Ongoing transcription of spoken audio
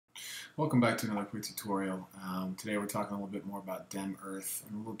Welcome back to another quick tutorial. Today we're talking a little bit more about DEM Earth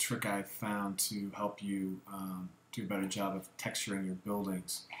and a little trick I found to help you do a better job of texturing your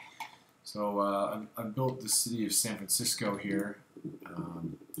buildings. So I've built the city of San Francisco here,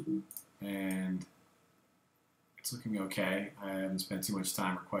 and it's looking okay. I haven't spent too much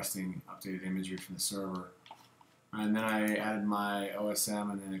time requesting updated imagery from the server. And then I added my OSM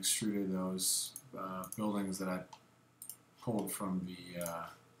and then extruded those buildings that I pulled from the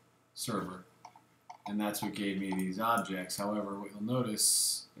server, and that's what gave me these objects. However, what you'll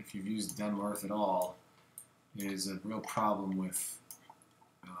notice if you've used DEM Earth at all is a real problem with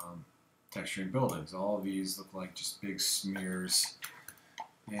texturing buildings. All of these look like just big smears,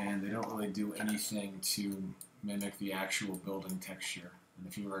 and they don't really do anything to mimic the actual building texture. And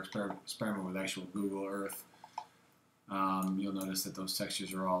if you were experiment with actual Google Earth, you'll notice that those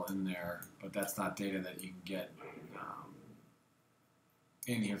textures are all in there, but that's not data that you can get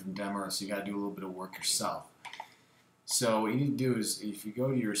in here from DEM Earth, so you got to do a little bit of work yourself. So what you need to do is, if you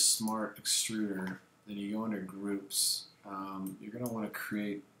go to your smart extruder, then you go under groups, you're going to want to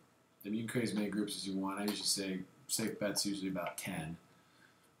create, and you can create as many groups as you want. I usually say safe bet's usually about 10.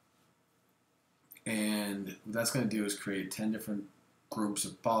 And what that's going to do is create 10 different groups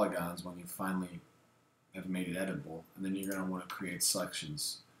of polygons when you finally have made it editable, and then you're going to want to create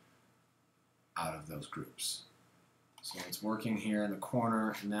selections out of those groups. So it's working here in the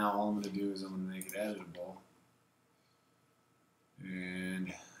corner, and now all I'm going to do is I'm going to make it editable.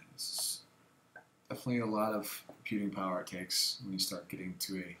 And it's definitely a lot of computing power it takes when you start getting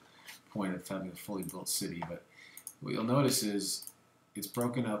to a point of having a fully built city. But what you'll notice is it's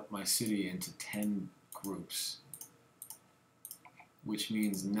broken up my city into 10 groups, which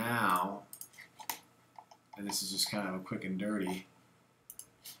means now, and this is just kind of a quick and dirty,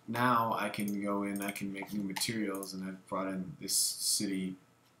 now I can go in, I can make new materials, and I've brought in this city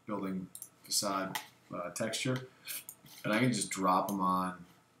building facade texture, and I can just drop them on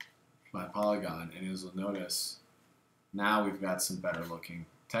my polygon, and as you'll notice, now we've got some better looking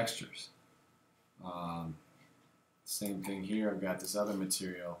textures. Same thing here, I've got this other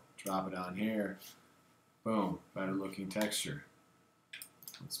material, drop it on here, boom, better looking texture.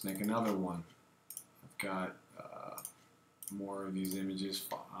 Let's make another one. I've got more of these images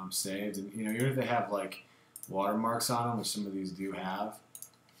saved, and even if they have like watermarks on them, which some of these do have,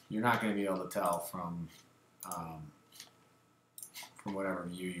 you're not going to be able to tell from whatever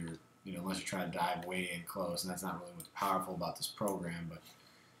view you're, unless you're trying to dive way in close, and that's not really what's powerful about this program. But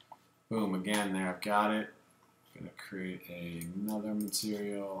boom, again, there I've got it. I'm going to create another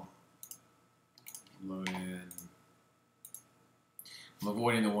material, load in. I'm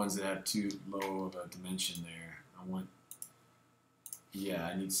avoiding the ones that have too low of a dimension there.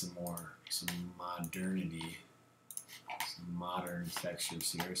 I need some modernity, some modern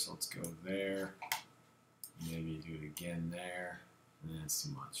textures here. So let's go there, maybe do it again there, and that's too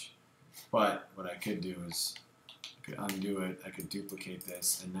much. But what I could do is I could undo it, I could duplicate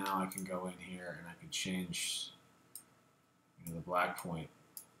this, and now I can go in here and I could change the black point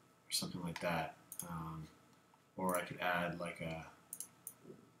or something like that. Or I could add like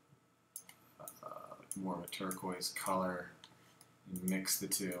more of a turquoise color and mix the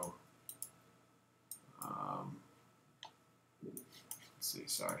two. Let's see,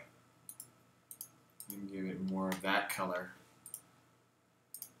 sorry. And give it more of that color.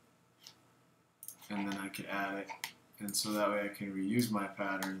 And then I could add it. And so that way I can reuse my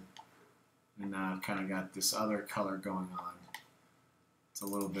pattern. And now I've kind of got this other color going on. It's a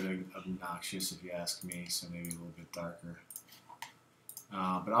little bit obnoxious if you ask me, so maybe a little bit darker.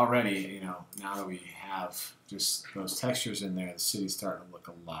 But already, now that we have just those textures in there, the city's starting to look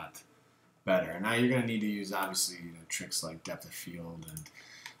a lot better. And now you're going to need to use, obviously, tricks like depth of field, and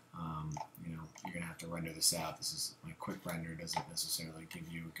you're going to have to render this out. This is my quick render doesn't necessarily give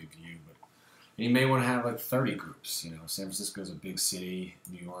you a good view, but you may want to have like 30 groups. San Francisco is a big city,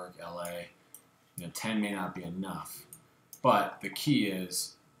 New York, LA. 10 may not be enough, but the key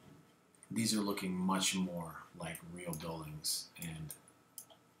is these are looking much more like real buildings, and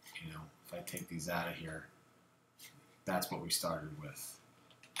if I take these out of here, that's what we started with,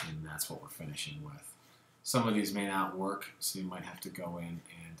 and that's what we're finishing with. Some of these may not work, so you might have to go in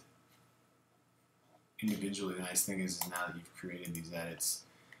and individually. The nice thing is now that you've created these edits,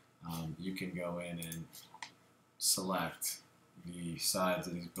 you can go in and select the sides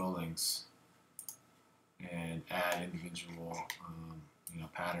of these buildings and add individual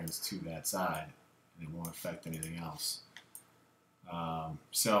patterns to that side, and it won't affect anything else.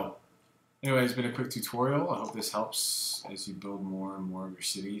 So anyway, it's been a quick tutorial. I hope this helps as you build more and more of your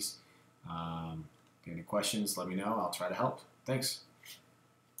cities. If you have any questions, let me know. I'll try to help. Thanks.